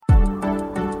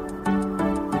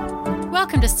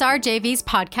Welcome to SARD JV's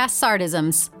podcast,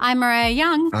 Sardisms. I'm Mariah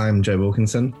Young. I'm Joe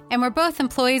Wilkinson. And we're both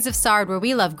employees of SARD, where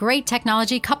we love great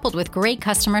technology coupled with great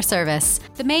customer service.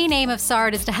 The main aim of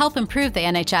SARD is to help improve the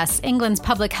NHS, England's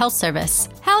public health service.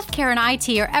 Healthcare and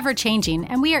IT are ever-changing,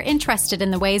 and we are interested in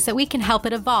the ways that we can help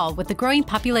it evolve with the growing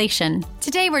population.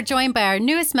 Today, we're joined by our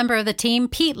newest member of the team,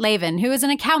 Pete Lavin, who is an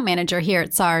account manager here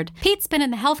at SARD. Pete's been in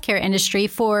the healthcare industry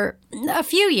for a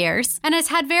few years and has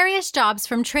had various jobs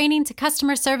from training to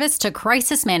customer service to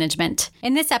crisis management.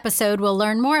 In this episode, we'll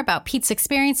learn more about Pete's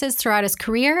experiences throughout his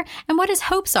career and what his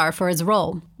hopes are for his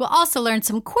role. We'll also learn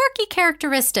some quirky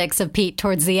characteristics of Pete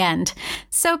towards the end.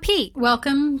 So, Pete,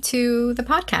 welcome to the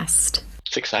podcast.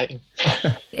 It's exciting.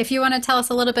 If you want to tell us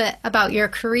a little bit about your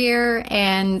career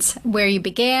and where you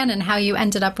began and how you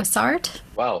ended up with SARD.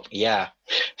 Well, yeah.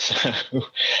 So,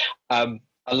 a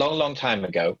long time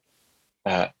ago,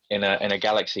 in a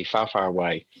galaxy far, far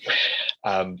away,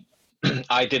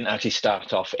 I didn't actually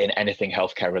start off in anything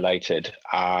healthcare related.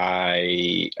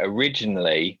 I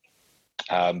originally,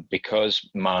 because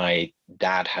my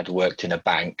dad had worked in a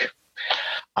bank,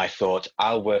 I thought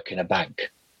I'll work in a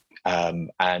bank. And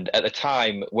at the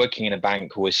time, working in a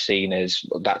bank was seen as,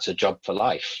 well, that's a job for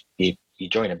life. You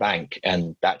join a bank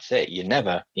and that's it. You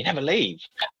never leave.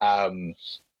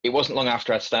 It wasn't long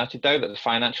after I'd started, though, that the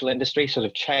financial industry sort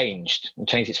of changed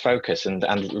its focus,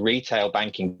 and retail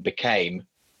banking became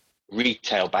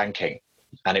retail banking,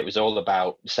 and it was all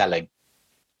about selling.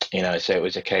 So it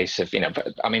was a case of,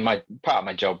 my part of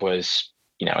my job was,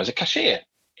 as a cashier,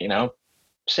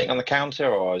 sitting on the counter,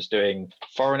 or I was doing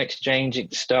foreign exchange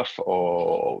stuff,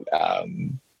 or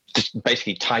just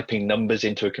basically typing numbers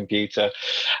into a computer.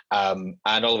 And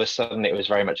all of a sudden it was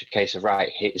very much a case of,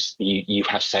 right, you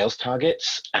have sales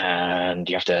targets and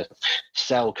you have to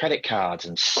sell credit cards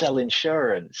and sell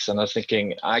insurance. And I was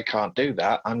thinking, I can't do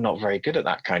that. I'm not very good at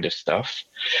that kind of stuff.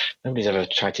 Nobody's ever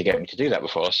tried to get me to do that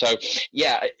before. So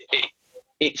yeah,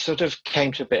 it sort of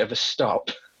came to a bit of a stop.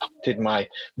 Did my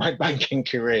banking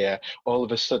career all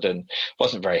of a sudden.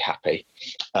 Wasn't very happy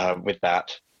with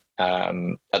that.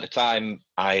 At the time,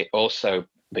 I also,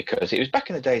 because it was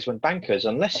back in the days when bankers,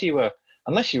 unless you were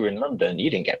in London, you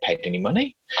didn't get paid any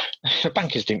money.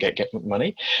 Bankers didn't get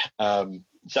money.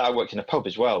 So I worked in a pub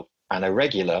as well, and a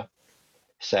regular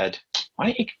said, "Why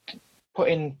don't you put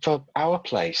in for our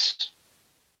place?"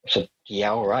 I said,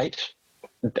 "Yeah, all right.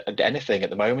 Anything at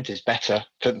the moment is better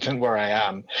than where I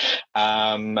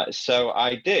am." So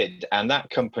I did, and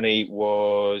that company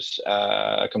was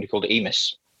a company called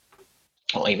EMIS.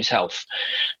 Or EMIS Health,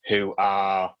 who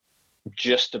are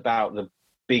just about the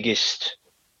biggest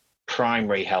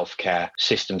primary healthcare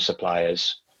system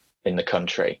suppliers in the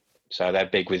country. So they're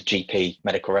big with GP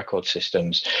medical record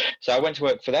systems. So I went to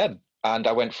work for them, and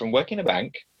I went from working in a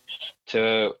bank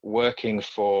to working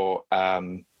for a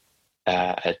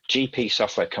GP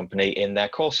software company in their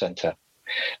call center.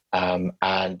 And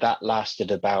that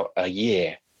lasted about a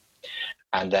year.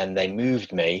 And then they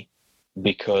moved me,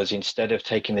 because instead of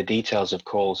taking the details of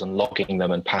calls and logging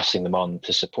them and passing them on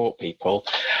to support people,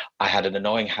 I had an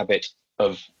annoying habit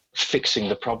of fixing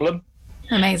the problem.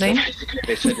 Amazing. So basically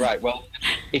they said, right, well,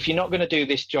 if you're not going to do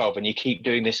this job and you keep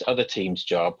doing this other team's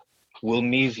job, we'll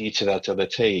move you to that other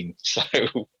team. So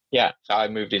yeah, I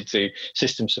moved into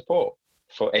system support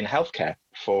in healthcare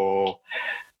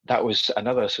that was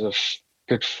another sort of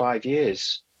good 5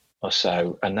 years or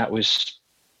so. And that was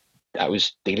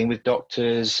dealing with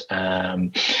doctors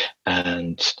and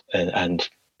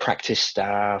practice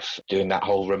staff, doing that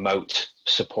whole remote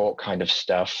support kind of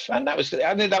stuff. And that was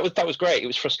great. It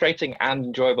was frustrating and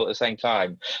enjoyable at the same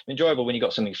time. Enjoyable when you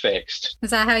got something fixed. Is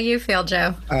that how you feel,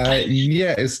 Joe?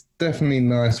 Yeah, it's definitely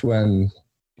nice when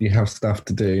you have stuff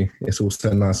to do. It's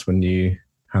also nice when you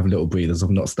have little breathers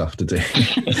of not stuff to do.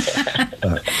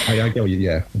 But I get what you,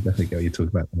 I definitely get what you talk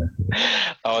about there.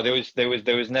 Oh, there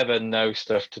was never no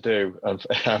stuff to do,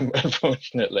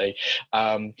 unfortunately.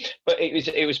 But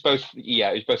it was both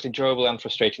enjoyable and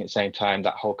frustrating at the same time.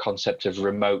 That whole concept of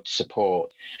remote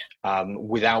support,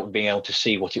 without being able to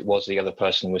see what it was the other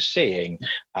person was seeing,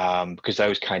 because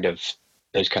those kind of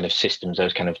systems,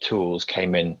 those kind of tools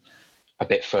came in a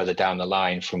bit further down the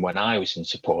line from when I was in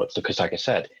support, because like I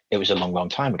said, it was a long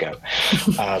time ago.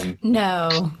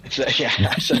 No. So,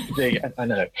 yeah, I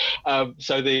know.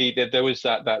 So there was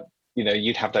that,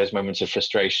 you'd have those moments of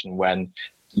frustration when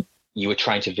you were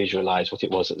trying to visualize what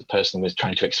it was that the person was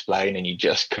trying to explain and you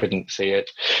just couldn't see it.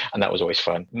 And that was always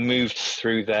fun. Moved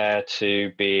through there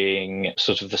to being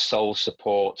sort of the sole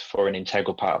support for an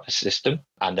integral part of the system,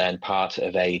 and then part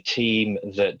of a team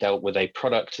that dealt with a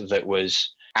product that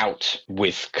was out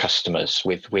with customers,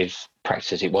 with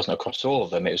practices. It wasn't across all of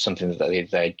them. It was something that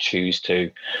they'd choose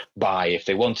to buy if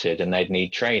they wanted, and they'd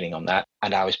need training on that.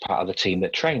 And I was part of the team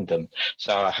that trained them.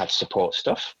 So I had support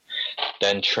stuff,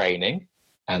 then training.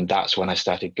 And that's when I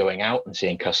started going out and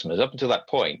seeing customers. Up until that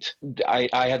point, I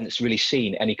hadn't really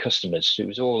seen any customers. It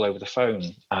was all over the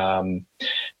phone. And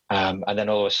then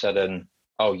all of a sudden,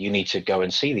 oh, you need to go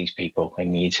and see these people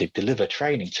and you need to deliver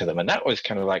training to them. And that was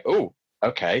kind of like, oh,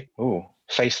 okay. Oh,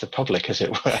 face the public, as it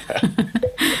were.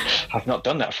 I've not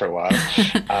done that for a while.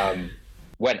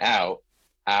 Went out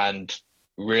and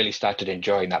really started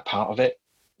enjoying that part of it,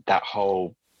 that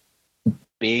whole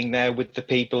being there with the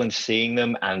people and seeing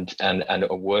them and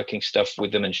working stuff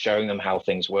with them and showing them how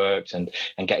things worked and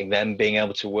getting them being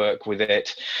able to work with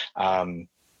it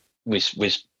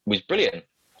was brilliant.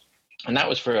 And that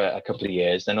was for a couple of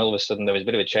years. Then all of a sudden there was a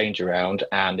bit of a change around,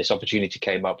 and this opportunity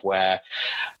came up where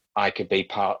I could be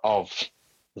part of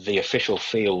the official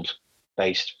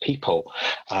field-based people.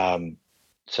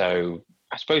 So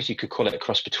I suppose you could call it a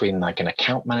cross between like an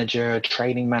account manager,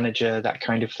 training manager, that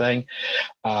kind of thing.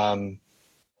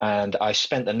 And I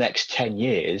spent the next 10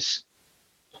 years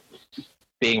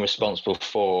being responsible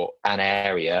for an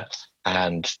area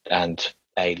and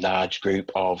a large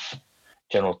group of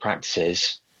general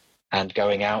practices, and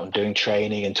going out and doing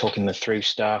training and talking them through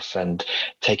stuff and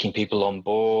taking people on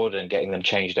board and getting them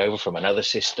changed over from another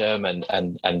system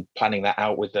and planning that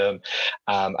out with them.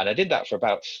 And I did that for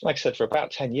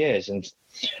about 10 years. And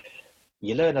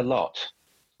you learn a lot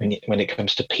when it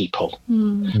comes to people,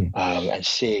 and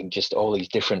seeing just all these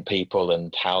different people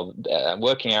and how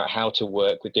working out how to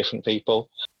work with different people,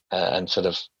 and sort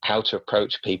of how to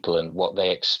approach people and what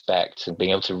they expect, and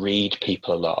being able to read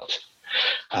people a lot.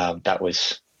 That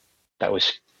was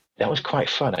quite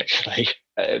fun, actually,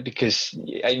 because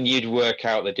you'd work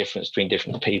out the difference between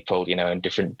different people, and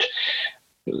different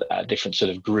sort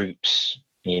of groups.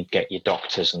 You'd get your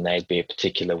doctors and they'd be a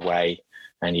particular way,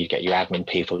 and you'd get your admin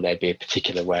people, they'd be a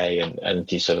particular way,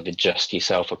 and you sort of adjust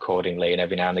yourself accordingly. And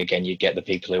every now and again, you get the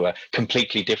people who are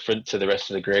completely different to the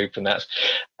rest of the group, and that's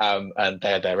and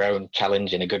they're their own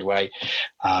challenge in a good way.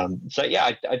 So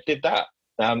yeah, I did that.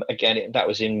 Again, that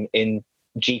was in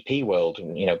GP world,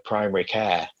 primary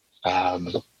care,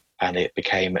 and it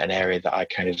became an area that I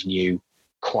kind of knew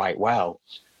quite well.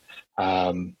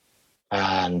 And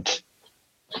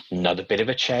another bit of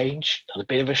a change, another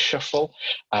bit of a shuffle,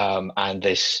 and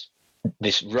this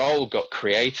role got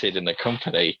created in the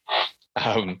company,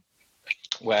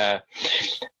 where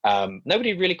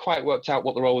nobody really quite worked out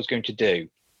what the role was going to do.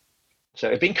 So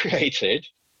it had been created.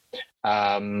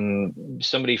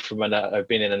 Somebody from I've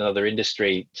been in another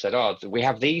industry said, "Oh, we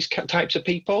have these types of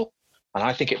people, and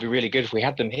I think it'd be really good if we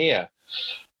had them here.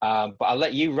 But I'll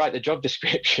let you write the job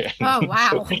description." Oh,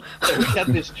 wow. so we had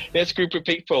this group of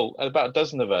people, about a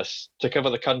dozen of us, to cover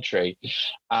the country,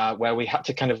 where we had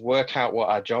to kind of work out what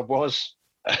our job was.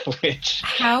 Which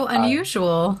how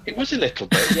unusual. It was a little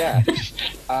bit, yeah.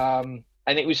 And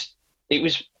it was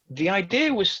the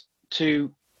idea was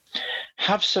to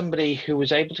have somebody who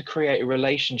was able to create a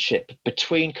relationship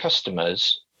between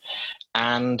customers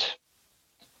and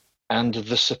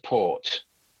the support,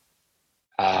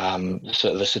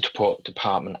 so the support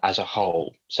department as a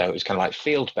whole. So it was kind of like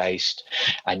field-based,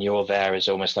 and you're there as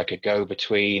almost like a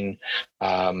go-between,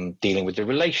 dealing with the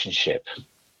relationship.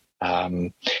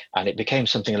 And it became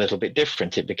something a little bit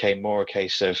different. It became more a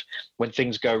case of when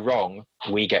things go wrong,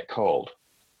 we get called.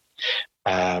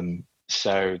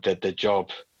 So the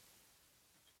job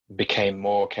became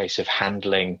more a case of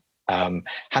handling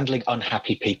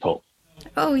unhappy people.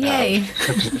 Oh, yay.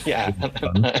 Yeah,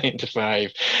 9 to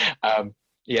 5.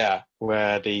 Yeah,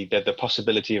 where the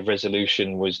possibility of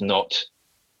resolution was not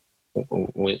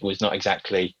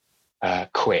exactly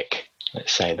quick.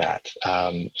 Let's say that.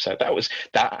 So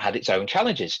that had its own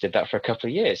challenges. Did that for a couple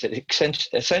of years. It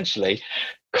essentially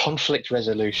conflict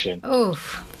resolution. Oh,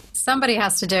 somebody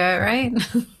has to do it, right?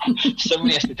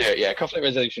 Somebody has to do it. Yeah, conflict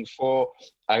resolution for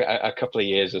a couple of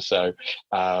years or so,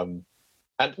 and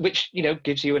which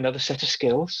gives you another set of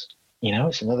skills.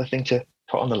 It's another thing to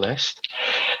put on the list.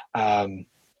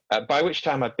 By which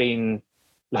time I've been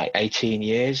like 18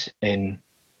 years in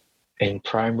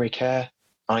primary care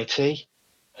IT.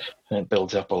 And it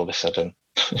builds up all of a sudden.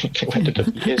 Where did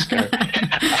the years go?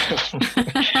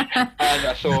 And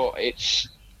I thought it's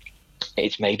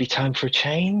maybe time for a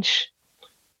change.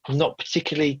 I'm not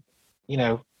particularly,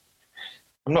 I'm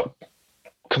not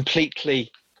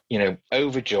completely,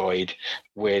 overjoyed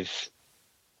with,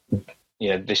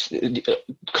 this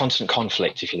constant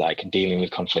conflict, if you like, and dealing with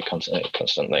conflict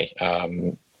constantly.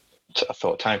 So I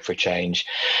thought time for a change.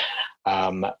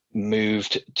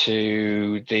 Moved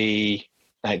to the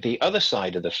like the other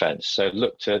side of the fence. So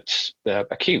looked at the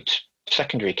acute,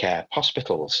 secondary care,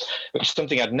 hospitals, which is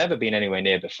something I'd never been anywhere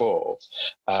near before.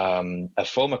 A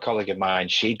former colleague of mine,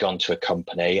 she'd gone to a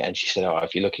company and she said, "Oh,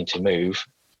 if you're looking to move,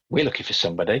 we're looking for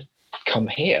somebody. Come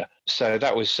here." So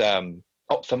that was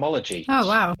ophthalmology. Oh,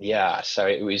 wow. Yeah. So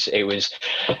it was.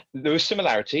 There were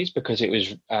similarities because it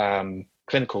was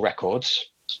clinical records,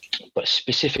 but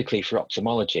specifically for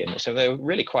ophthalmology, and so they were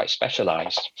really quite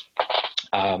specialised.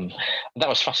 That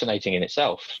was fascinating in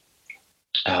itself.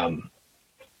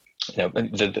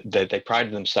 They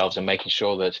prided themselves on making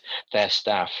sure that their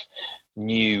staff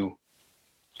knew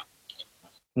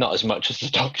not as much as the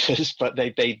doctors, but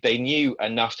they knew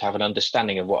enough to have an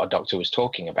understanding of what a doctor was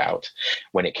talking about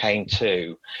when it came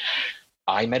to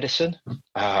eye medicine.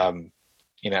 And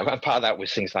part of that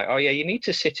was things like, oh yeah, you need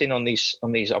to sit in on these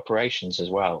operations as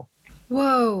well.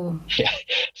 Whoa. Yeah.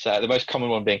 So the most common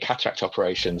one being cataract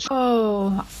operations.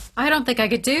 Oh, I don't think I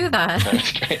could do that.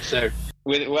 That's great. So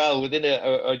within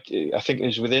I think it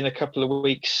was within a couple of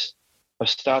weeks of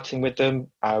starting with them,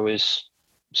 I was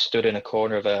stood in a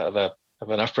corner of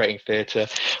an operating theatre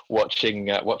watching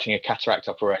a cataract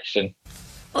operation.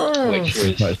 Oh, which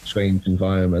was quite a strange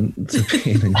environment to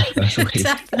be in the first week.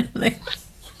 Definitely.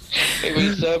 It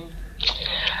was.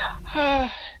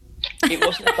 It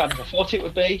wasn't as bad as I thought it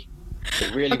would be.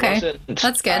 It really wasn't.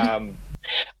 That's good. I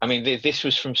mean, this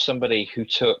was from somebody who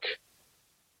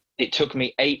it took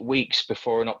me 8 weeks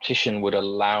before an optician would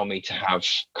allow me to have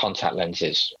contact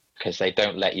lenses, because they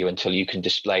don't let you until you can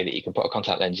display that you can put a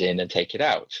contact lens in and take it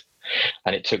out.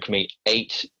 And it took me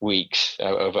 8 weeks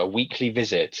of a weekly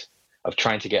visit of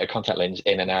trying to get a contact lens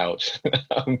in and out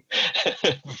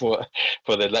before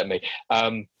they'd let me.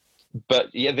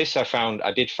 But yeah,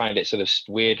 I did find it sort of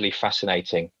weirdly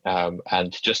fascinating.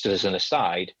 And just as an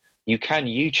aside, you can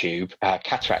YouTube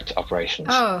cataract operations.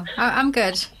 Oh, I'm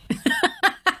good.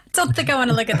 Don't think I want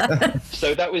to look at that.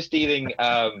 So that was dealing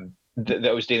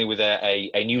with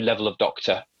a new level of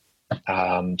doctor.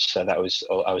 So I was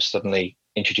suddenly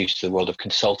introduced to the world of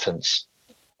consultants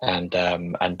and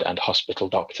hospital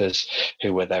doctors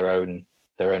who were their own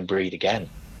breed again.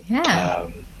 Yeah.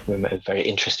 Very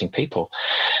interesting people.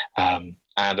 And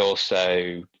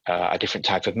also a different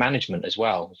type of management as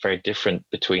well. Very different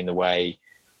between the way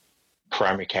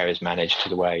primary care is managed to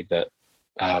the way that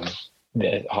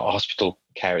the hospital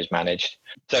care is managed.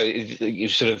 So you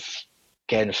sort of,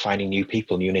 again, finding new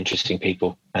people, new and interesting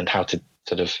people, and how to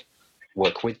sort of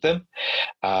work with them.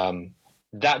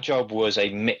 That job was a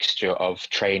mixture of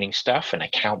training stuff and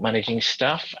account managing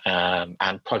stuff,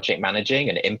 and project managing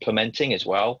and implementing as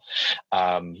well.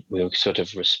 We were sort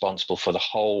of responsible for the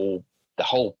whole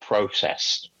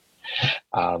process.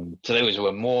 So there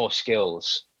were more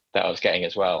skills that I was getting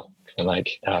as well. And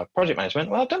like project management,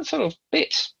 well, I've done sort of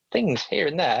things here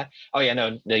and there. Oh yeah,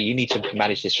 no, you need to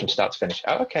manage this from start to finish.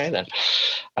 Oh, okay then.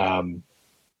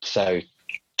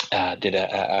 Did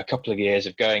a couple of years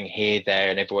of going here, there,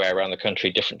 and everywhere around the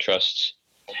country, different trusts,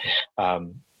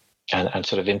 and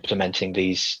sort of implementing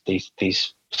these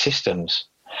systems.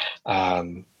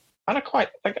 And I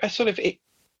quite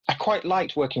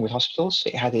liked working with hospitals.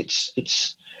 It had its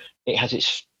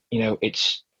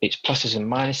pluses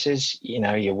and minuses.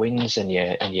 Your wins and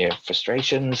your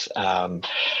frustrations. And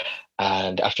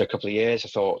after a couple of years, I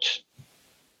thought,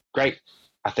 great.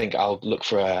 I think I'll look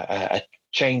for a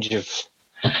change of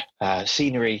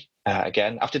scenery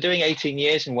again. After doing 18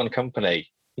 years in one company,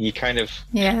 you kind of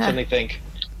suddenly think,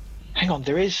 hang on,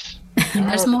 there's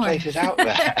more places out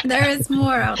there. There is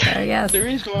more out there, yes. There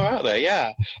is more out there,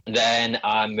 yeah. Then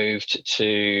I moved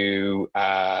to,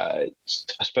 I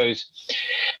suppose,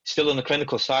 still on the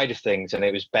clinical side of things, and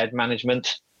it was bed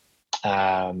management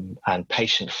and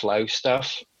patient flow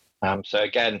stuff. So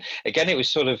again, it was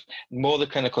sort of more the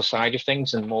clinical side of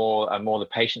things and more the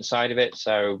patient side of it.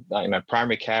 So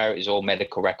primary care is all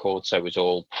medical records, so it was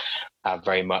all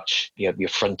very much your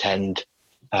front end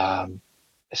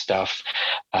stuff,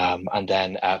 and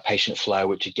then patient flow,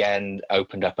 which again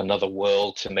opened up another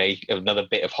world to me, another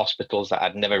bit of hospitals that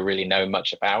I'd never really known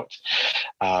much about,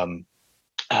 and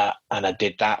I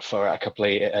did that for a couple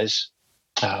of years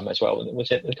as well. Was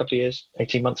it a couple of years,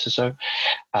 18 months or so?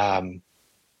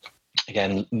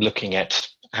 Again, looking at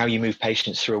how you move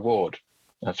patients through a ward,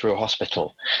 through a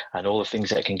hospital, and all the things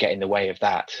that can get in the way of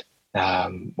that.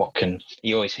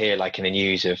 You always hear, like in the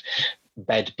news, of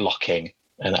bed blocking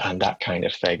and that kind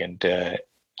of thing, and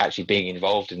actually being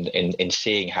involved in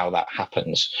seeing how that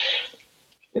happens.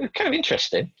 It was kind of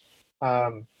interesting.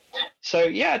 So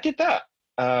yeah, I did that.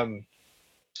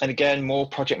 again, more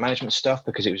project management stuff,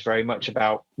 because it was very much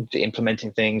about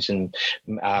implementing things and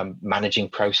managing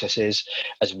processes,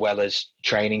 as well as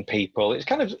training people. It's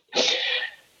kind of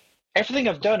everything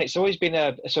I've done. It's always been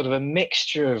a sort of a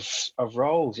mixture of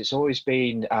roles. It's always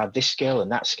been this skill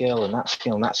and that skill and that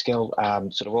skill and that skill,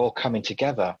 sort of all coming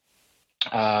together.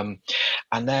 And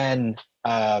then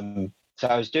so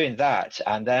I was doing that,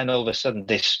 and then all of a sudden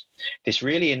this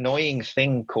really annoying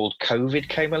thing called COVID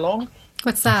came along.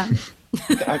 What's that?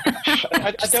 I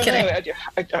don't know.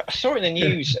 I saw it in the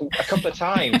news a couple of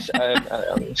times,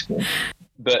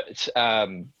 but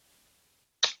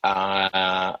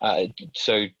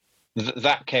so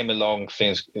that came along.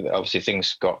 Things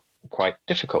got quite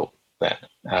difficult then.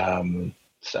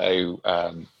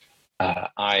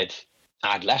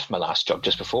 I'd left my last job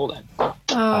just before then.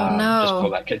 Oh no!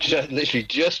 Literally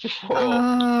just before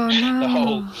the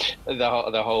whole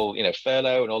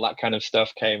furlough and all that kind of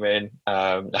stuff came in.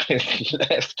 I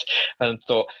left and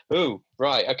thought, oh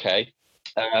right, okay,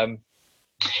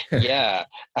 yeah.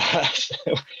 So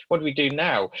what do we do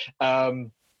now?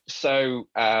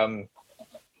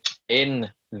 In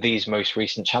these most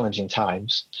recent challenging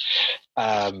times,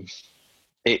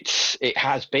 it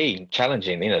has been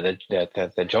challenging.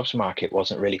 The jobs market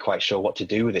wasn't really quite sure what to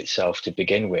do with itself to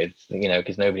begin with,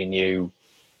 because nobody knew,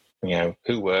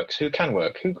 who works, who can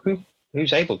work,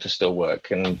 who's able to still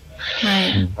work, and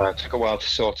it took a while to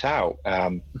sort out.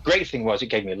 Great thing was it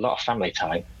gave me a lot of family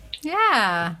time.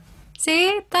 Yeah.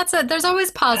 See, there's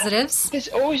always positives. There's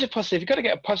always a positive. You've got to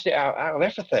get a positive out of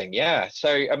everything. Yeah. So,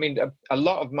 I mean, a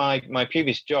lot of my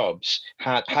previous jobs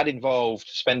had involved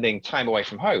spending time away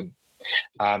from home.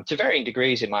 To varying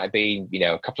degrees, it might have been,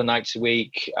 a couple of nights a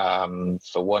week.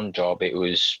 For one job, it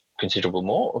was considerably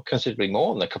more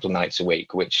than a couple of nights a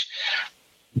week, which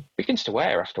begins to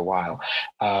wear after a while.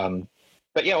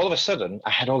 But yeah, all of a sudden,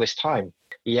 I had all this time.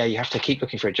 Yeah, you have to keep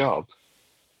looking for a job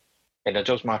in a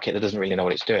jobs market that doesn't really know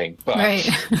what it's doing. But,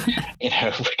 we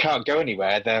can't go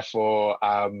anywhere. Therefore,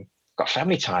 got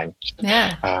family time.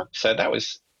 Yeah. So that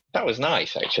was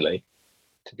nice, actually,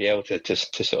 to be able to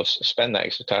sort of spend that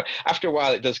extra time. After a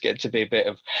while, it does get to be a bit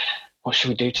of, what should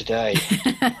we do today?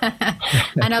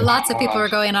 I know lots of people are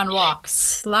going on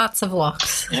walks. Lots of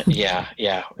walks. Yeah.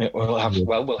 We'll have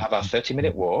our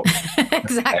 30-minute walk.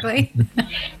 Exactly.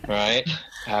 Right.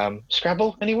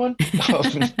 Scrabble, anyone?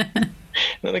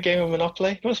 Another game of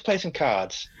Monopoly? Who wants to play some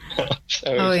cards?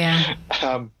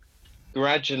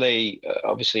 Gradually,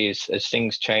 obviously, as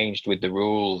things changed with the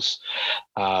rules,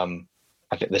 I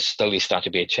think there's slowly started to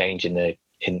be a change in the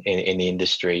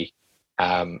industry,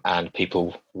 and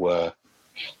people were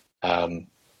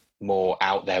more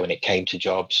out there when it came to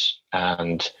jobs,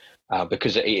 and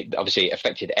because it obviously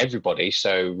affected everybody,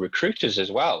 so recruiters as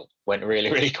well went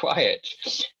really, really quiet.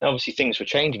 And obviously, things were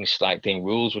changing slightly,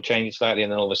 rules were changing slightly,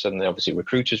 and then all of a sudden, obviously,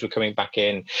 recruiters were coming back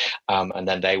in, and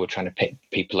then they were trying to pick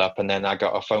people up, and then I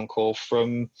got a phone call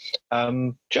from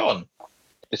John,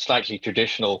 the slightly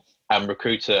traditional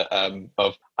recruiter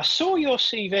of, I saw your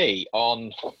CV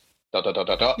on ...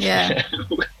 Yeah.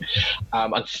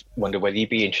 I wonder whether you'd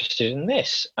be interested in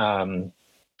this. And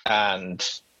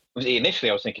initially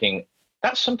I was thinking,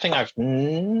 that's something I've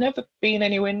never been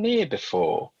anywhere near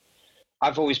before.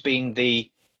 I've always been the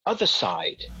other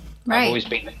side. Right. I've always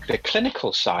been the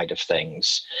clinical side of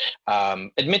things.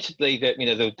 Admittedly, that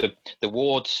the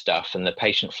ward stuff and the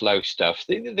patient flow stuff,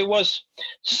 there was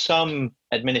some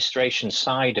administration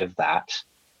side of that,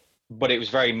 but it was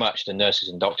very much the nurses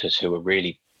and doctors who were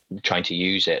really trying to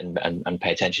use it and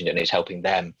pay attention to it, and it's helping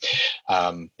them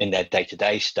in their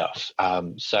day-to-day stuff.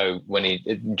 So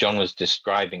when John was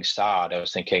describing SARD, I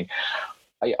was thinking,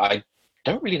 I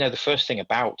don't really know the first thing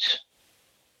about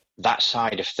that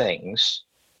side of things.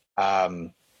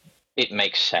 It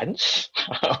makes sense.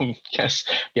 Yes,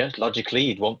 logically,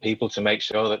 you'd want people to make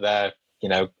sure that they're,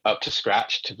 up to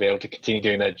scratch to be able to continue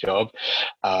doing their job.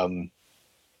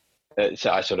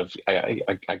 So I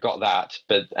got that,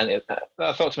 but I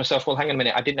thought to myself, well, hang on a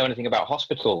minute, I didn't know anything about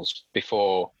hospitals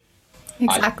before.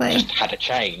 Exactly. I just had a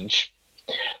change.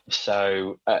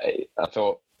 So I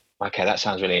thought, okay, that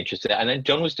sounds really interesting. And then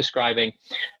John was describing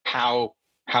how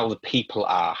the people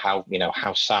are, how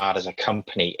SARD as a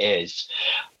company is.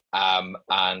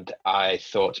 And I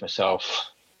thought to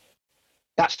myself,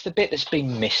 that's the bit that's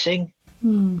been missing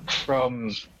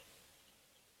from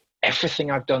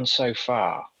everything I've done so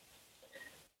far,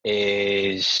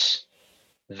 is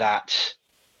that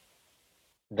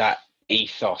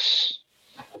ethos.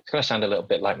 It's going to sound a little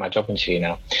bit like my job interview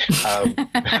now.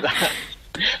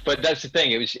 But that's the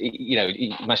thing. It was,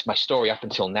 my story up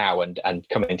until now and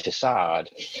coming into SARD,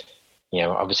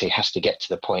 obviously has to get to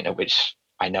the point at which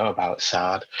I know about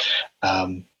SARD.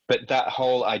 But that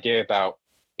whole idea about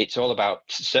it's all about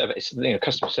service,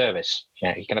 customer service.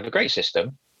 You can have a great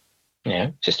system.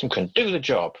 System can do the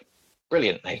job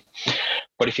brilliantly,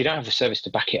 but if you don't have the service to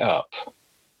back it up,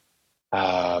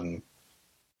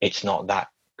 it's not that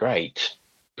great,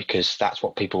 because that's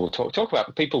what people will talk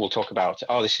about. People will talk about,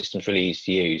 oh, this system's really easy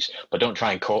to use, but don't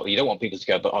try and call. You don't want people to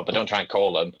go, but don't try and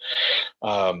call them.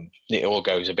 It all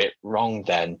goes a bit wrong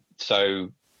then.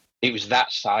 So it was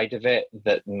that side of it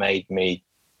that made me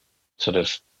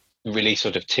really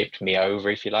tipped me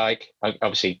over, if you like.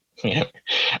 Obviously, I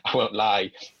won't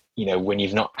lie. When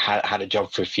you've not had a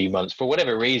job for a few months, for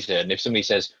whatever reason, if somebody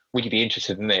says, would you be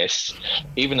interested in this?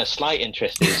 Even a slight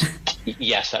interest is,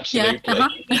 yes, absolutely. Yeah,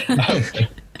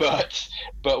 uh-huh.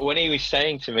 But when he was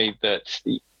saying to me that,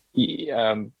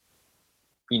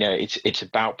 it's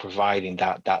about providing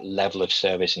that level of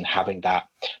service and having that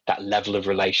level of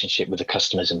relationship with the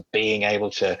customers and being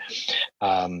able to,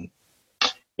 not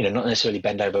necessarily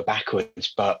bend over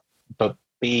backwards, but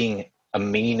being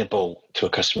amenable to a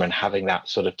customer and having that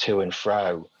sort of to and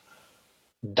fro,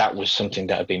 that was something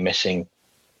that had been missing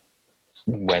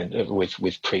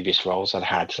with previous roles I'd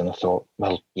had. And I thought,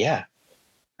 well, yeah,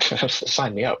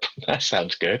 sign me up. That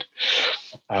sounds good.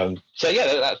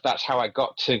 That's how I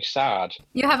got to SARD.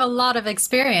 You have a lot of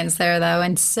experience there, though,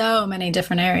 in so many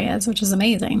different areas, which is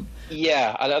amazing.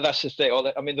 Yeah, that's the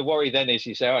thing. I mean, the worry then is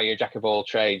you say, oh, you're a jack of all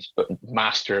trades, but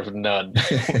master of none.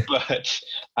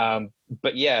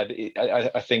 But yeah,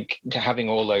 I think having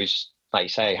all those, like you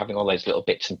say, having all those little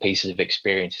bits and pieces of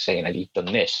experience, saying, you've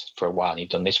done this for a while, and you've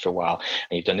done this for a while,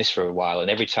 and you've done this for a while,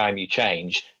 and every time you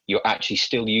change, you're actually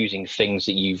still using things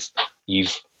that you've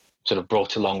sort of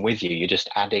brought along with you. You're just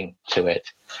adding to it.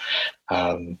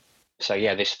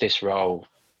 This role,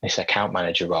 this account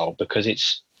manager role, because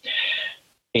it's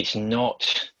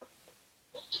not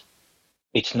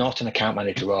an account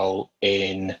manager role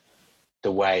in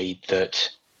the way that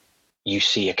you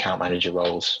see account manager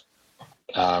roles.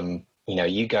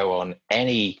 You go on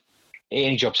any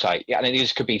job site, and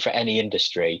this could be for any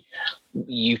industry.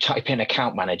 You type in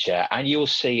account manager and you'll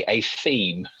see a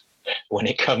theme when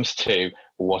it comes to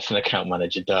what an account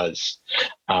manager does.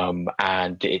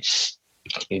 And it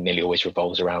nearly always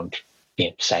revolves around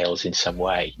sales in some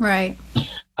way. Right.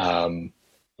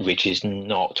 Which is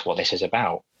not what this is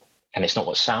about. And it's not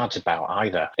what SARD's about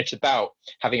either. It's about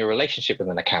having a relationship with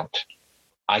an account.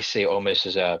 I see it almost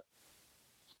as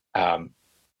and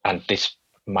this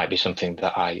might be something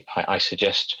that I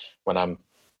suggest when I'm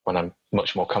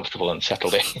much more comfortable and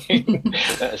settled in.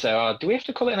 So do we have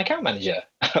to call it an account manager?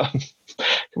 Can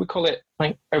we call it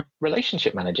like a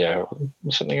relationship manager or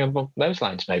something along those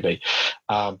lines maybe?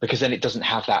 Because then it doesn't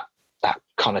have that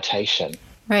connotation.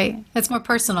 Right. It's more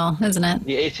personal, isn't it?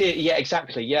 Yeah,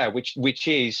 exactly. Yeah, which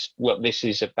is what this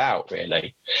is about,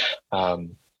 really.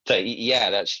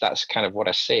 That's kind of what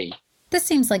I see. This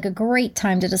seems like a great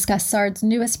time to discuss SARD's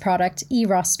newest product,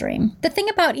 eRostering. The thing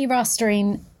about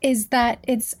eRostering is that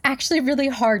it's actually really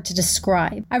hard to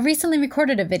describe. I recently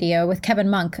recorded a video with Kevin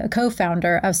Monk, a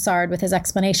co-founder of SARD, with his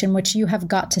explanation, which you have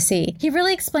got to see. He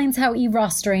really explains how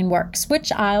eRostering works,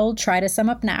 which I'll try to sum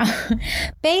up now.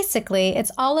 Basically, it's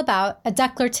all about a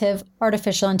declarative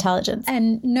artificial intelligence.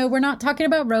 And no, we're not talking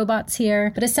about robots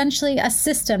here, but essentially a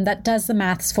system that does the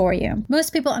maths for you.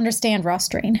 Most people understand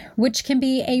rostering, which can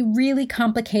be a really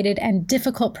complicated and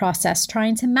difficult process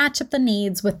trying to match up the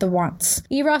needs with the wants.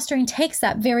 eRostering takes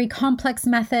that very complex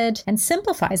method and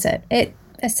simplifies it. It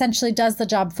essentially does the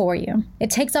job for you.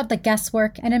 It takes out the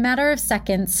guesswork and in a matter of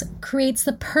seconds creates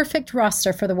the perfect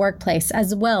roster for the workplace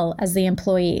as well as the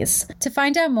employees. To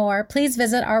find out more, please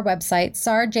visit our website,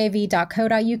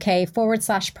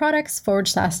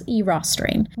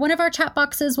 sardjv.co.uk/products/e-rostering. One of our chat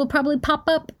boxes will probably pop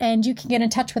up and you can get in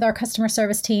touch with our customer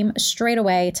service team straight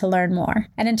away to learn more.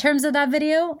 And in terms of that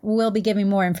video, we'll be giving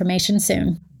more information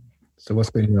soon. So what's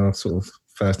been your sort of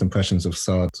first impressions of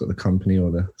SARD, sort of the company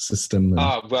or the system?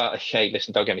 Oh, well, okay,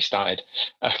 listen, don't get me started.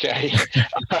 Okay.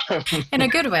 In a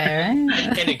good way, right?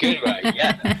 In a good way,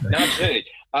 yeah. No, absolutely.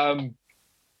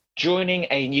 Joining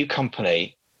a new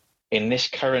company in this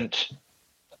current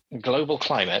global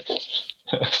climate,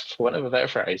 for want of a better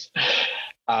phrase,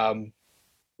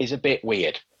 is a bit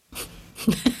weird.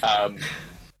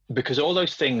 Because all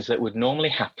those things that would normally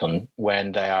happen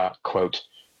when they are, quote,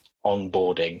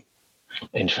 onboarding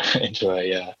into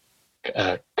a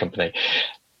company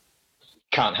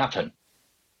can't happen,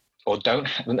 or they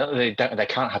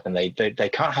can't happen. They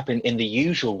can't happen in the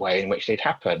usual way in which they'd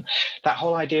happen. That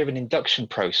whole idea of an induction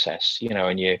process,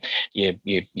 and you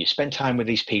spend time with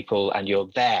these people and you're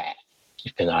there,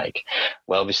 if you like.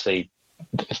 Well, obviously,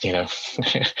 you know,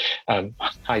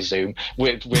 hi Zoom.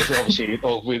 We're obviously,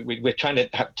 we're trying to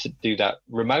have to do that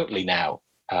remotely now,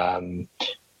 and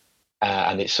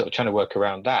it's sort of trying to work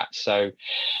around that. So,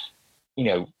 you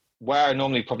know, where I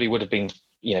normally probably would have been,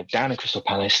 you know, down in Crystal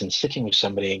Palace and sitting with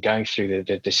somebody and going through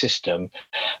the system,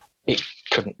 it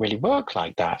couldn't really work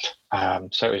like that.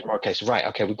 So it was more a case of, right,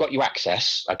 okay, we've got you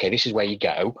access. Okay, this is where you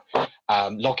go.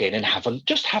 Log in and have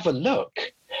a look.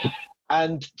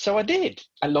 And so I did.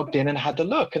 I logged in and had a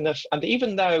look. And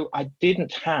even though I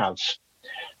didn't have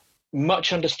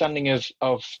much understanding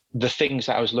of the things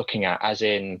that I was looking at, as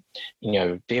in, you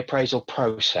know, the appraisal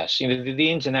process, you know,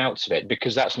 the ins and outs of it,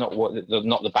 because that's not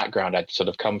the background I'd sort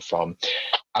of come from,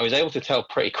 I was able to tell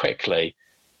pretty quickly,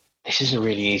 this is a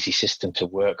really easy system to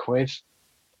work with.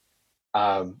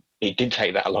 It didn't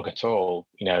take that long at all.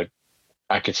 You know,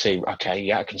 I could see, okay,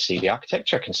 yeah, I can see the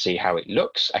architecture. I can see how it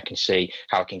looks. I can see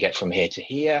how I can get from here to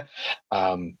here.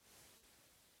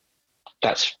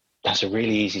 That's a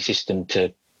really easy system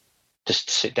to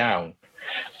just sit down.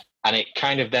 And it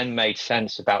kind of then made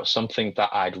sense about something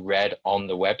that I'd read on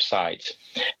the website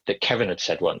that Kevin had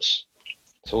said once.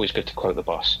 It's always good to quote the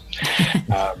boss.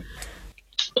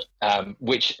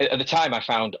 Which at the time I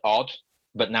found odd,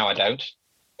 but now I don't.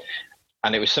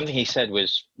 And it was something he said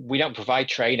was, we don't provide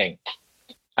training.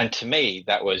 And to me,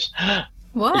 that was...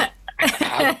 What?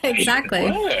 Exactly.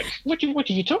 What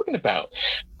are you talking about?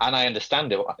 And I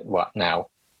understand it now,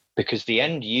 because the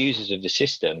end users of the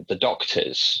system, the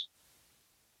doctors,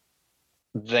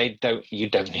 you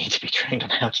don't need to be trained on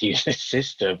how to use this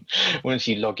system. Once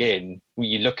you log in,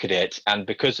 you look at it, and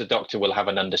because the doctor will have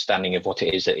an understanding of what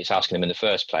it is that it's asking them in the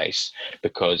first place,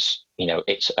 because, you know,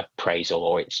 it's appraisal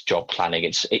or it's job planning,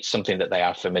 it's something that they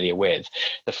are familiar with.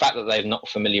 The fact that they're not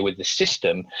familiar with the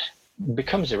system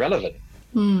becomes irrelevant.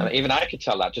 And even I could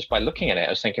tell that just by looking at it. I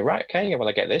was thinking, right, okay, well,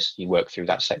 I get this. You work through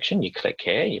that section, you click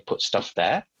here, you put stuff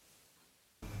there.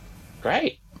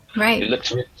 Great. Right.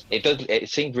 It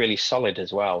seemed really solid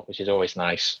as well, which is always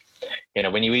nice. You know,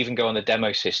 when you even go on the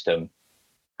demo system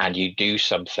and you do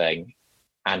something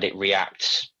and it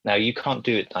reacts. Now, you can't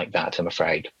do it like that, I'm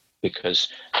afraid, because,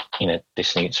 you know,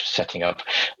 this needs setting up.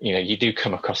 You know, you do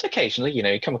come across occasionally, you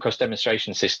know, you come across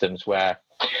demonstration systems where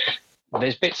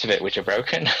there's bits of it which are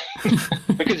broken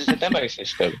because it's a demo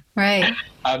system. Right.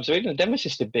 So even the demo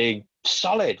system being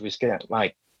solid was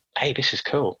like, hey, this is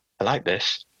cool. I like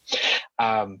this.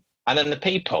 And then the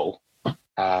people,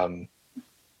 well,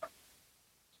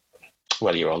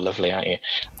 you're all lovely, aren't you?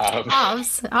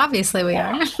 Obviously we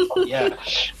are. Yeah.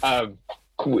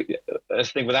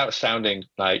 This thing, without sounding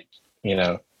like, you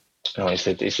know, it's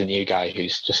the new guy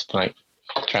who's just like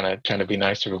trying to be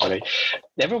nice to everybody.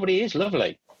 Everybody is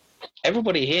lovely.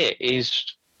 Everybody here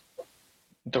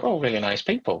they're all really nice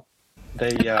people.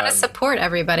 They want to support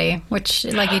everybody, which,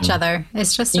 like each other,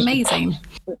 is just amazing.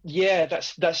 Yeah,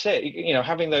 that's it. You know,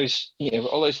 having those, you know,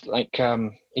 all those, like,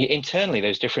 internally,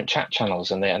 those different chat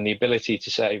channels and the ability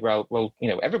to say, well, you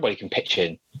know, everybody can pitch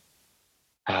in,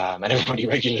 and everybody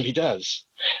regularly does,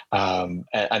 and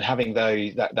having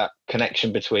that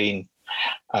connection between,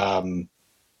 like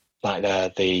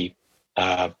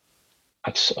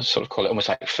I'd sort of call it almost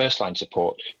like first line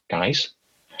support guys,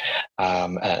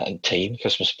 and team,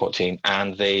 customer support team,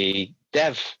 and the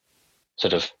dev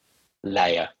sort of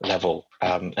level,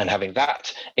 and having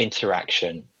that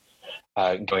interaction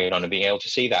going on, and being able to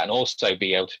see that, and also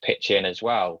be able to pitch in as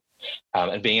well,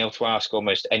 and being able to ask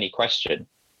almost any question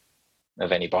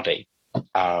of anybody.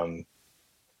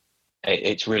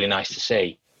 It's really nice to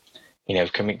see, you know,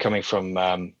 coming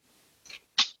from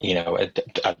you know,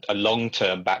 a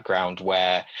long-term background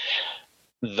where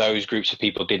those groups of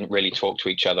people didn't really talk to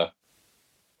each other,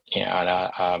 you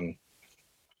know,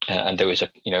 and there was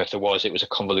if there was, it was a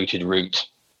convoluted route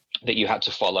that you had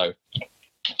to follow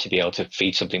to be able to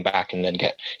feed something back and then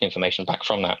get information back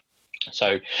from that.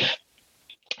 So,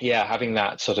 yeah, having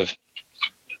that sort of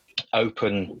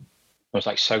open, almost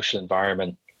like social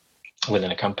environment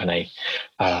within a company,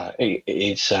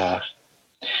 it's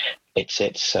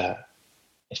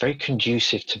very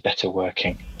conducive to better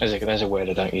working. There's a word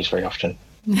I don't use very often.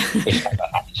 It's like that,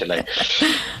 actually.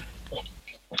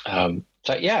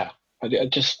 So yeah, it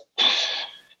just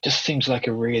seems like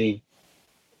a really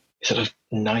sort of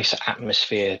nice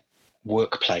atmosphere,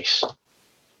 workplace,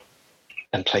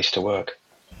 and place to work.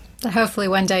 Hopefully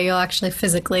one day you'll actually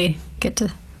physically get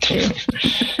to do.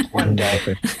 One day.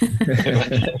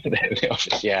 The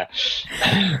office, yeah.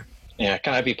 Yeah,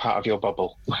 can I be part of your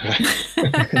bubble?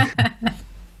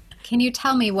 Can you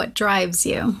tell me what drives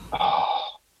you?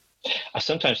 Oh, I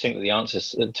sometimes think that the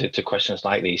answers to questions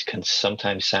like these can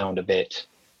sometimes sound a bit,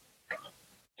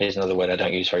 here's another word I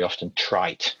don't use very often,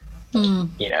 trite.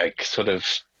 It's sort of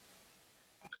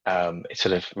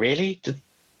really.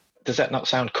 Does that not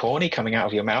sound corny coming out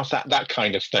of your mouth? That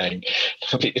kind of thing,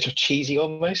 a bit cheesy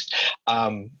almost.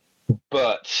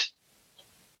 But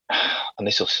and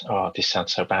this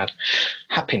sounds so bad.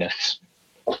 Happiness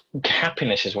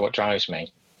is what drives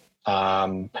me.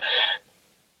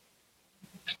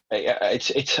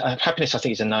 It's happiness. I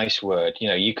think is a nice word.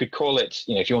 You could call it.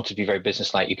 If you want to be very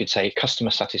businesslike, you could say customer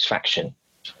satisfaction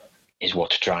is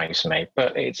what drives me.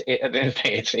 But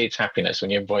it's happiness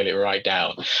when you boil it right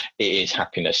down. It is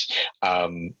happiness,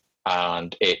 and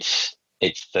it's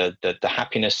the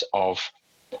happiness of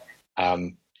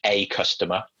a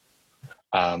customer.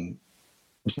 No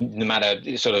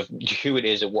matter sort of who it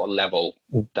is at what level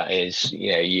that is,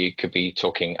 you could be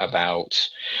talking about,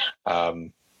 a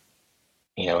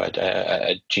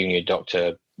junior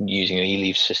doctor using an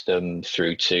e-leave system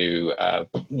through to,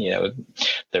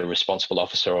 the responsible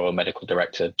officer or a medical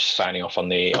director signing off on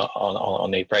the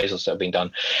appraisals that have been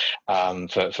done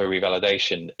for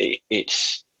revalidation.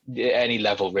 It's any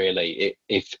level really.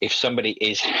 If somebody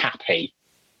is happy,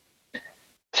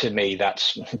 to me,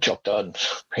 that's job done,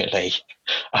 really,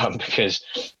 because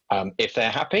if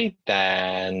they're happy,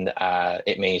 then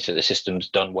it means that the system's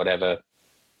done whatever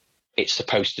it's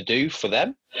supposed to do for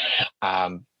them.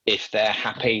 If they're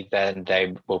happy, then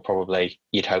they will probably,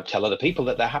 you'd hope, tell other people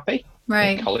that they're happy,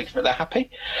 right? Colleagues that they're happy.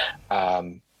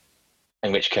 In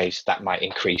which case, that might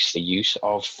increase the use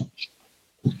of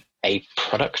a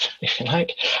product, if you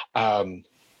like.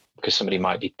 Because somebody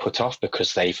might be put off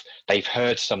because they've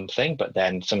heard something, but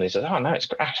then somebody says, "Oh no, it's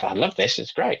great! I love this.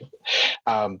 It's great."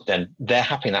 Then they're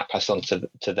happy, and that passes on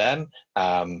to them.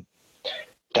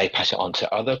 They pass it on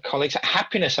to other colleagues.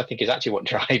 Happiness, I think, is actually what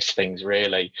drives things.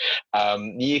 Really,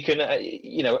 you can,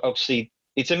 obviously,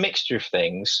 it's a mixture of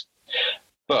things,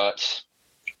 but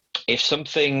if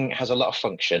something has a lot of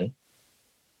function,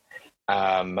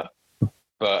 but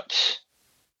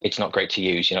it's not great to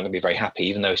use, you're not going to be very happy,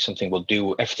 even though something will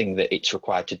do everything that it's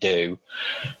required to do.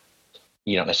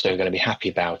 You're not necessarily going to be happy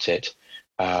about it.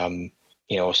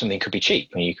 Or something could be cheap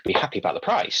and you could be happy about the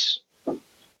price.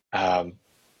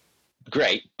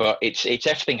 Great, but it's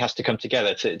everything has to come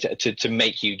together to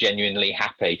make you genuinely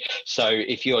happy. So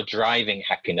if you're driving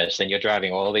happiness, then you're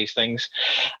driving all these things.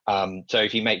 So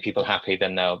if you make people happy,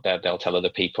 then they'll tell other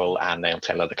people, and they'll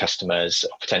tell other customers,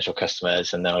 potential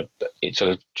customers, and it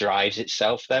sort of drives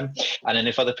itself then. And then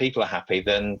if other people are happy,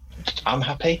 then I'm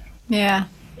happy. Yeah.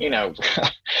 You're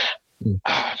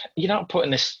not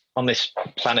putting this on this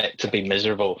planet to be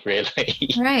miserable, really.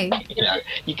 Right.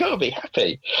 You got to be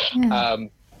happy. Yeah.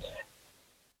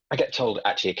 I get told,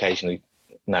 actually, occasionally,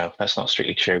 no, that's not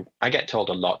strictly true. I get told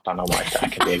a lot by my wife that I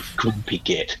can be a grumpy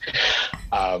git.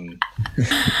 What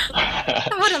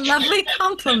a lovely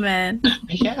compliment.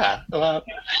 Yeah, well,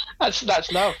 that's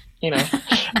love,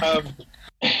 I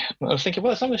was thinking,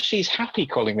 well, as long as she's happy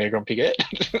calling me a grumpy git,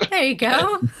 there you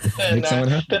go. then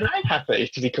I'm happy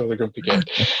to be called a grumpy git.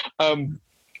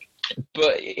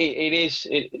 But it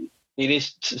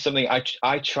is something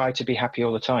I try to be happy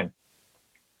all the time.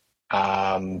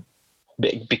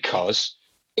 Because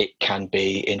it can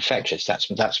be infectious.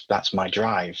 That's my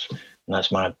drive. And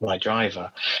that's my driver.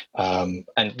 And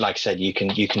like I said, you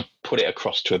can put it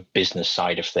across to a business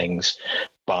side of things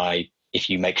by, if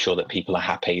you make sure that people are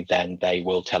happy, then they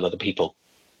will tell other people.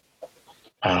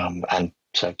 And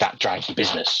so that drives your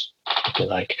business, if you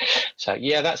like. So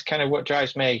yeah, that's kind of what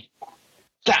drives me.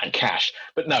 That and cash,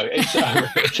 but no, it's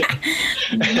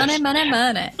money.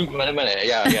 Money.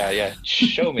 Yeah.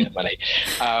 Show me the money.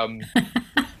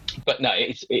 But no,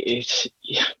 it's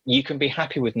you can be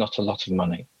happy with not a lot of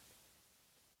money.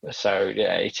 So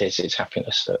yeah, it's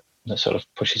happiness that sort of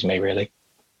pushes me, really.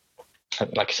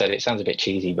 Like I said, it sounds a bit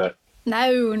cheesy, but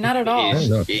no, not at all.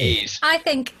 It is. I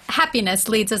think happiness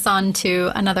leads us on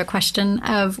to another question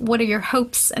of what are your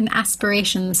hopes and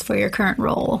aspirations for your current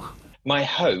role? My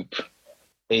hope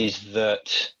is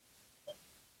that,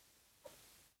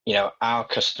 our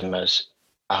customers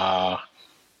are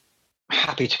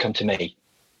happy to come to me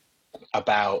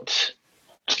about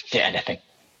anything,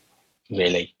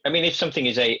 really. I mean, if something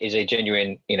is a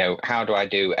genuine, how do I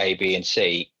do A, B, and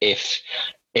C? If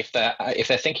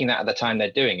they're thinking that at the time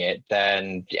they're doing it,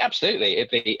 then absolutely, it'd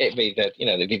be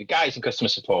the guys in customer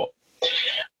support.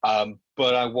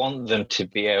 But I want them to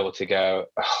be able to go,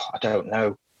 oh, I don't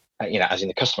know. As in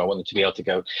the customer, I want them to be able to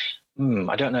go,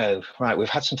 I don't know. Right, we've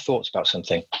had some thoughts about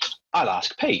something. I'll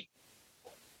ask Pete.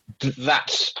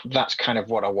 That's kind of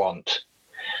what I want.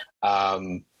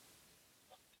 And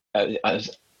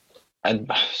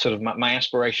sort of my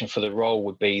aspiration for the role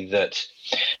would be that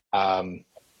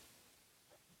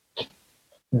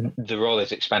the role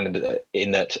is expanded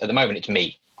in that at the moment it's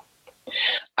me.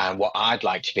 And what I'd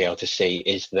like to be able to see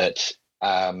is that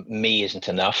me isn't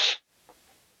enough.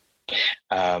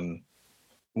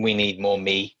 We need more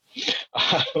me.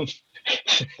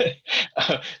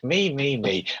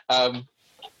 Me.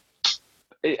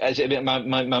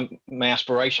 My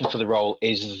aspiration for the role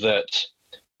is that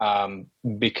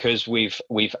because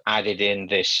we've added in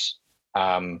this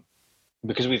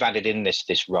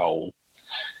role,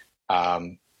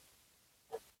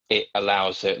 it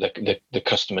allows the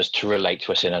customers to relate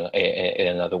to us in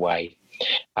another way,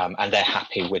 and they're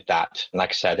happy with that. And like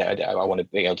I said, I want to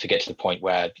be able to get to the point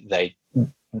where they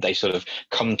sort of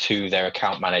come to their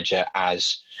account manager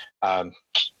as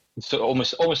so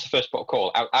almost the first port of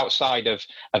call, outside of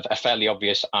a fairly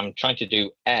obvious, I'm trying to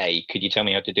do A, could you tell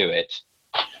me how to do it?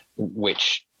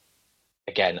 Which,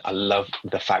 again, I love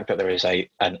the fact that there is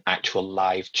an actual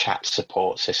live chat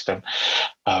support system.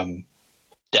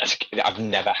 I've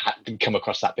never come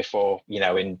across that before,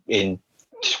 in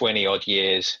 20 odd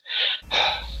years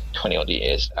of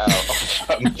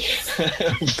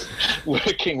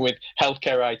working with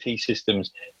healthcare IT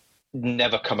systems,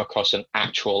 never come across an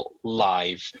actual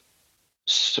live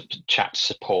chat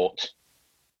support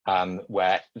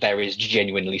where there is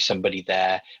genuinely somebody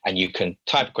there and you can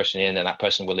type a question in and that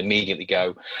person will immediately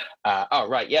go, oh,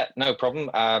 right, yeah, no problem.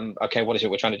 Okay, what is it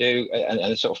we're trying to do?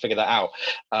 And sort of figure that out.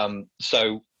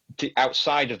 So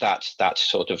outside of that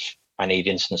sort of, I need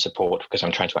instant support because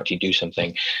I'm trying to actually do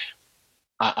something.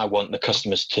 I want the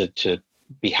customers to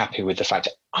be happy with the fact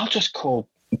that I'll just call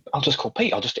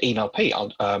Pete. I'll just email Pete.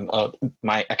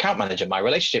 My account manager, my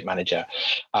relationship manager,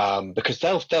 because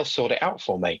they'll sort it out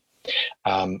for me.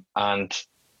 And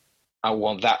I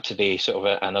want that to be sort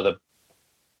of another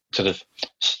sort of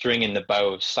string in the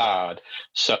bow of SARD,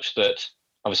 such that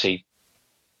obviously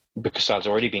because SARD's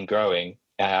already been growing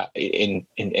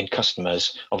in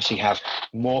customers, obviously have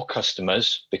more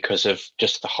customers because of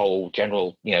just the whole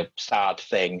general SARD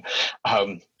thing,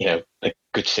 the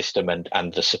good system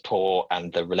and the support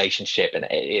and the relationship and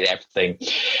everything.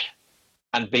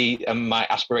 And my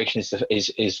aspiration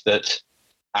is that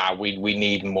we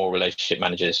need more relationship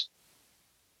managers.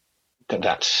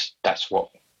 That's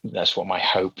what my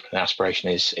hope and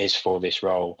aspiration is for this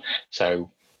role.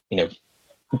 So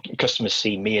customers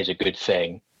see me as a good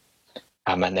thing.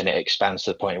 And then it expands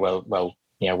to the point.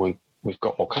 We've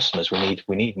got more customers. We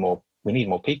need more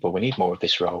people. We need more of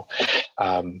this role,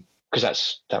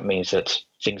 because that means that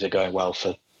things are going well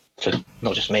for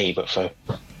not just me, but for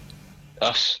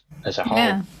us as a whole.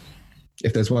 Yeah.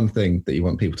 If there's one thing that you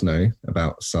want people to know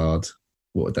about SARD,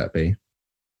 what would that be?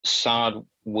 SARD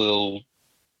will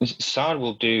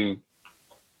do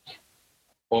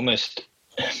almost.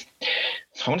 I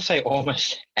want to say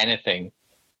almost anything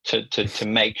to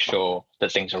make sure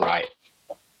that things are right.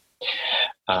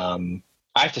 I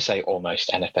have to say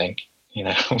almost anything,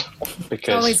 because it's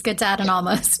always good to add an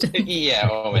almost. Yeah,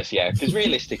 almost, yeah. Because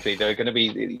realistically, there are going to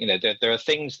be, there are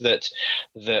things that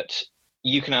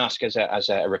you can ask as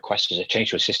a request, as a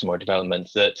change to a system or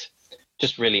development that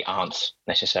just really aren't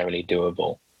necessarily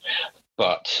doable.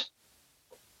 But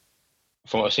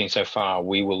from what I've seen so far,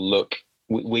 we will look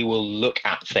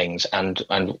at things and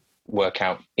work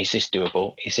out, is this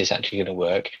doable? Is this actually going to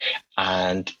work?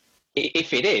 And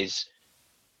if it is,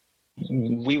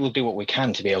 we will do what we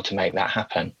can to be able to make that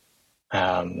happen.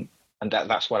 And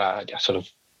that's what I sort of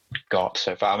got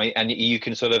so far. I mean, and you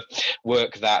can sort of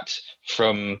work that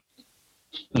from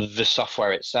the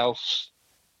software itself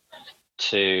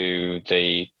to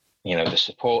the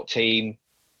support team.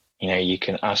 You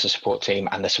can ask the support team,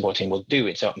 and the support team will do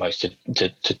its utmost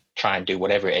to try and do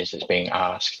whatever it is that's being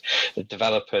asked. The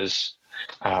developers,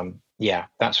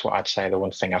 that's what I'd say. The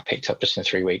one thing I've picked up just in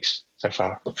 3 weeks so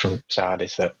far from SARD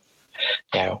is that,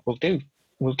 we'll do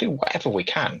whatever we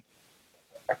can,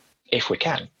 if we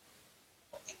can.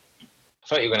 I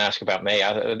thought you were going to ask about me.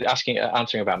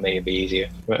 Answering about me would be easier.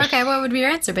 Okay, what would your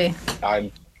answer be?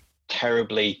 I'm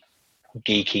terribly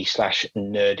geeky /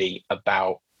 nerdy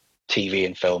about TV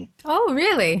and film. Oh,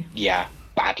 really? Yeah,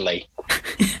 badly.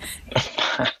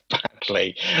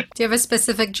 Badly. Do you have a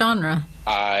specific genre?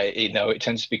 It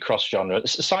tends to be cross-genre.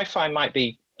 Sci-fi might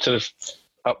be sort of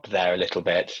up there a little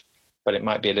bit, but it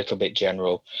might be a little bit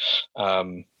general.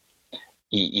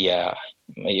 Yeah.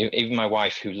 Even my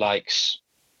wife, who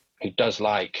does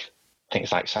like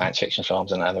things like science fiction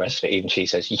films and the rest of it, even she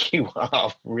says, you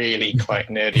are really quite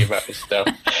nerdy about this stuff.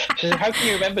 She says, how can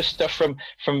you remember stuff from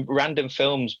random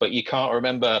films, but you can't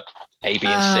remember A, B,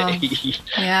 and C?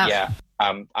 Yeah. Yeah.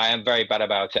 I am very bad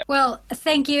about it. Well,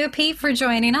 thank you, Pete, for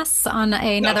joining us on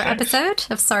another episode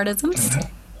of Sardisms.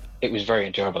 It was very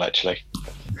enjoyable, actually.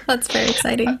 That's very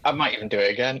exciting. I might even do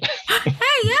it again.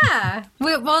 Hey, yeah.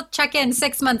 We'll check in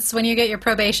 6 months when you get your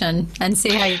probation and see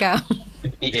how you go.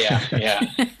 Yeah.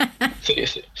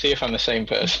 See if I'm the same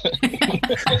person.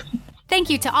 Thank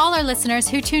you to all our listeners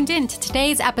who tuned in to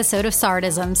today's episode of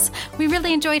Sardisms. We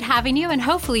really enjoyed having you, and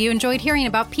hopefully you enjoyed hearing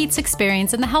about Pete's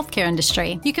experience in the healthcare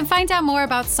industry. You can find out more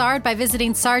about SARD by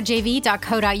visiting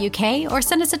sardjv.co.uk or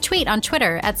send us a tweet on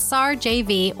Twitter at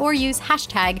sardjv or use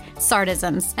hashtag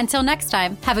Sardisms. Until next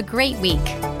time, have a great week.